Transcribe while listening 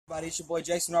Everybody, it's your boy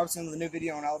Jason Robertson with a new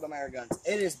video on Alabama Air Guns.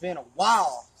 It has been a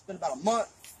while. It's been about a month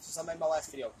since I made my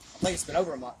last video. I think it's been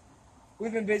over a month.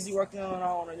 We've been busy working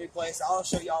on a new place. I'll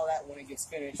show y'all that when it gets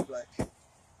finished, but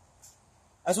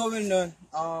that's what we've been doing.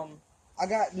 I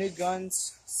got new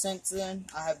guns since then.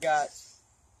 I have got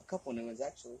a couple new ones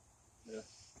actually. Yeah.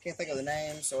 I can't think of the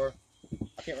names, or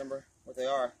I can't remember what they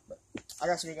are, but I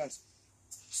got some new guns.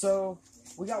 So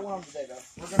we got one on today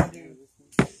though. We're gonna do.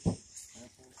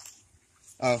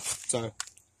 Oh, sorry.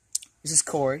 This is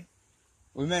Corey.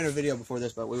 We made a video before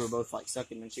this, but we were both like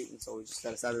sucking and shooting, so we just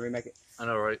decided to remake it. I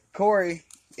know, right? Corey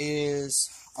is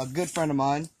a good friend of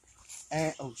mine,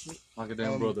 and oh shit, like a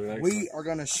damn brother. We are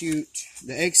gonna shoot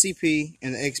the XCP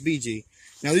and the XBG.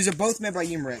 Now these are both made by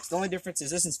Umarex. The only difference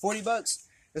is this one's $40,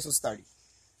 this one's $30.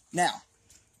 Now,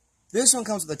 this one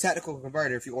comes with a tactical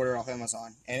converter if you order it off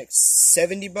Amazon, and it's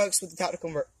 $70 with the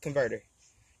tactical converter.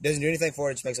 It doesn't do anything for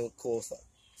it; it just makes it look cool as fuck.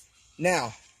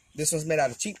 Now, this one's made out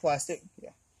of cheap plastic.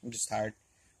 Yeah, I'm just tired.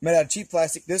 Made out of cheap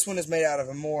plastic. This one is made out of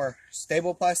a more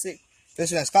stable plastic. This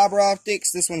one has fiber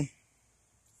optics. This one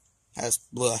has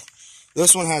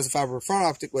This one has a fiber front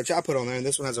optic, which I put on there, and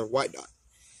this one has a white dot.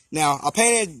 Now, I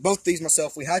painted both these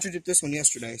myself. We hydro dipped this one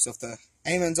yesterday, so if the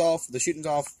aiming's off, the shooting's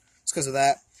off, it's because of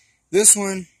that. This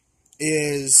one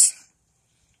is,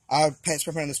 I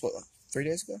spray painted this, what, like 3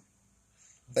 days ago?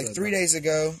 Like 3 days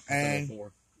ago, and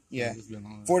yeah,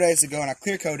 4 days ago, and I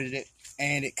clear coated it,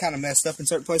 and it kind of messed up in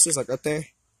certain places, like up there,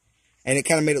 and it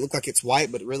kind of made it look like it's white,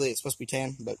 but really it's supposed to be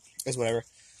tan, but it's whatever.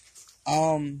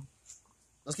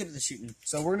 Let's get to the shooting.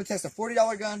 So we're gonna test a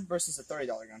 $40 gun versus a $30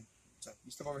 gun. So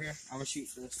you step over here. I'm gonna shoot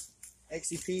for this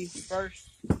XCP first.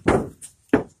 All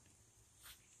right,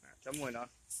 tell me when on.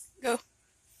 Go.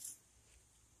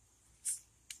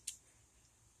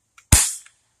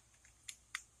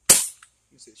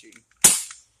 You see the shooting.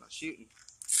 Not shooting.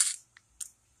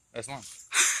 That's one.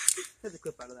 Take the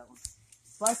clip out of that one.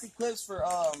 Plastic clips for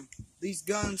these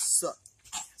guns suck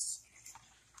ass.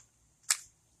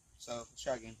 So let's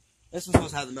try again. This one's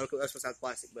supposed to have the metal clip, that's supposed to have the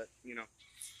plastic, but you know.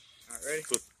 Alright, ready?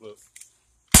 Clip.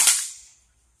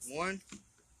 1.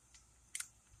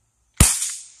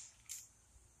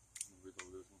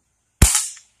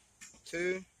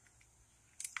 2.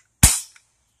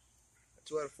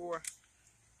 2 out of 4.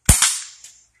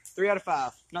 3 out of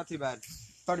 5. Not too bad.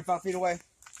 35 feet away.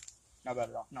 Not bad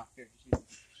at all. No, here.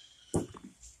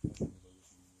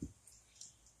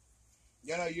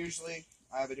 You know, usually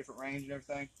I have a different range and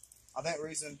everything. I think the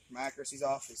reason my accuracy's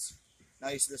off is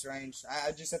not used to this range.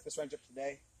 I just set this range up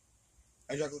today.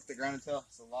 I just look at the ground and tell.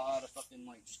 It's a lot of fucking,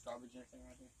 like, just garbage and everything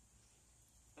right here.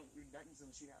 Oh, that is in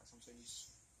the shoot house. I'm saying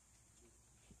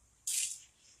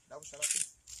that was shut up too.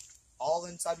 All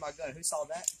inside my gun. Who saw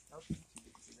that? Nope, you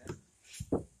didn't see that.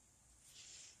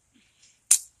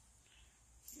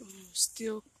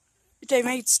 Steel. If they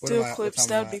made steel clips,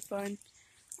 that would be fun.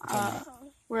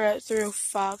 We're at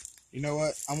 305. You know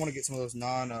what? I want to get some of those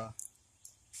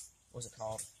what's it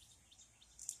called?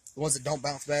 The ones that don't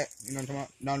bounce back. You know what I'm talking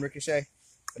about? Non-ricochet.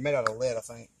 They're made out of lead, I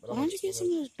think. Why don't you get some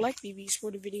of those black BBs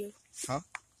for the video? Huh?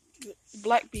 The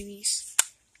black BBs.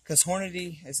 Because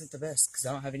Hornady isn't the best. Because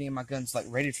I don't have any of my guns like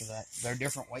rated for that. They're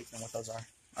different weight than what those are.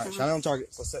 Alright, shot on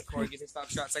target. So let's let Corey get his 5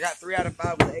 shots. I got 3 out of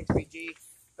 5 with the XPG.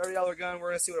 $30 gun. We're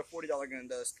going to see what a $40 gun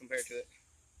does compared to it.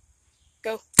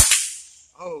 Go.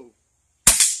 Oh.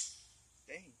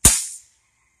 Dang.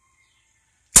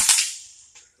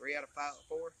 3 out of 5,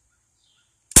 4.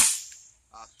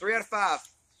 3 out of 5.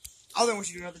 Oh, then we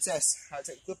should do another test. Alright,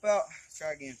 take the clip out. Let's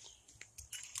try again.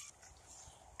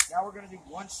 Now we're going to do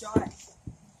one shot.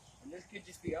 And this could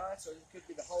just be us, or this could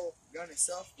be the whole gun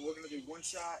itself. But we're going to do one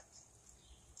shot.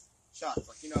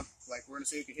 Like, you know, like we're going to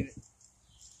see who can hit it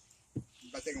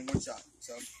by taking one shot.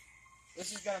 So,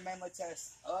 this is going to mainly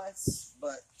test us,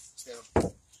 but still.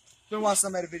 It's been a while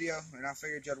since I made a video, and I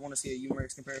figured y'all want to see a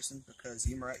Umarex comparison, because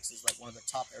Umarex is like one of the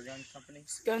top air gun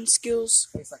companies. Gun skills.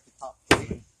 It's like the top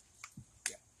 3.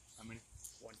 Yeah. How many?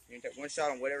 1. You can take one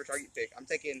shot on whatever target you pick. I'm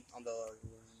taking on the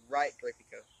right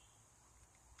Grapico.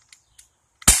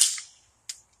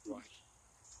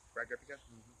 Right Grapico?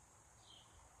 Mm-hmm.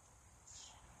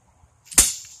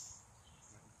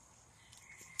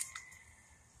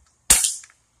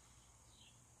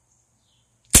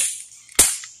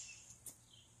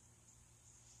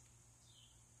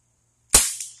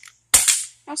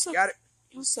 Got it.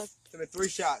 What's up? So 3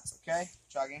 shots, okay?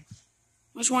 Try again.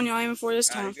 Which one y'all aiming for this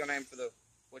time? He's gonna aim for the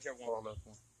whichever one.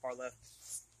 Far left.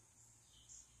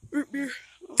 Root beer.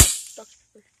 Oh, Dr.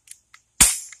 Pepper.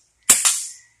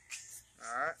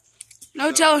 Alright.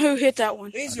 No telling who hit that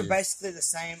one. These are basically the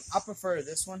same. I prefer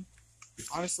this one,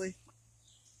 honestly.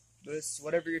 But it's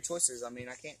whatever your choice is. I mean,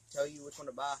 I can't tell you which one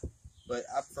to buy, but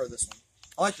I prefer this one.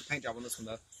 I like the paint job on this one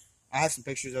though. I have some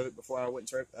pictures of it before I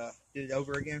went and did it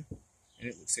over again, and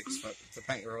it looks sick as fuck. The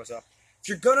paint rolls off. If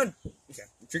you're gonna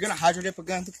hydro dip a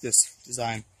gun, look at this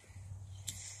design.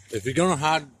 If you're gonna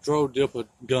hydro dip a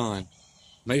gun,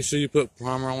 make sure you put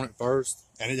primer on it first,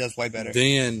 and it does way better.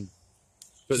 Then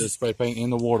put the spray paint in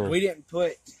the water. We didn't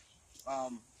put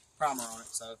primer on it,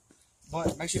 so.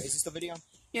 But make sure, is this the video?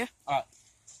 Yeah. All right.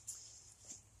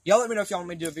 Y'all let me know if y'all want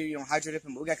me to do a video on hydro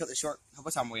dipping, but we gotta cut this short.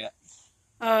 What time are we at?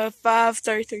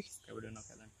 5:33. Okay, we're doing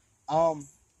okay then. I'm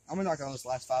gonna knock down this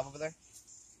last 5 over there.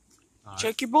 Right.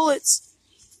 Check your bullets.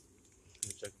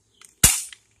 Check.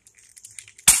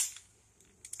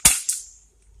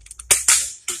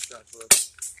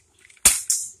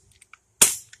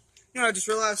 You know, I just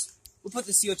realized we put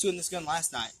the CO2 in this gun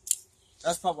last night.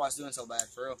 That's probably why it's doing so bad,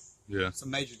 for real. Yeah. It's a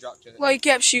major drop to it. Well, you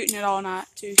kept shooting it all night,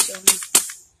 too, so.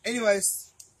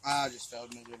 Anyways, I just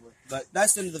failed miserably. But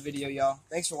that's the end of the video, y'all.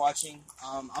 Thanks for watching.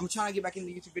 I'm trying to get back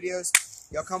into YouTube videos.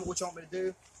 Y'all comment what you want me to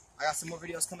do. I got some more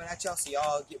videos coming at y'all, so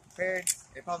y'all get prepared.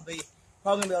 They'll probably be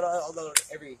able to upload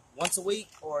every once a week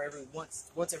or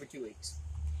once every 2 weeks.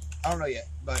 I don't know yet,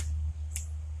 but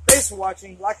thanks for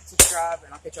watching. Like and subscribe,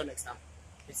 and I'll catch y'all next time.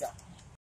 Peace out.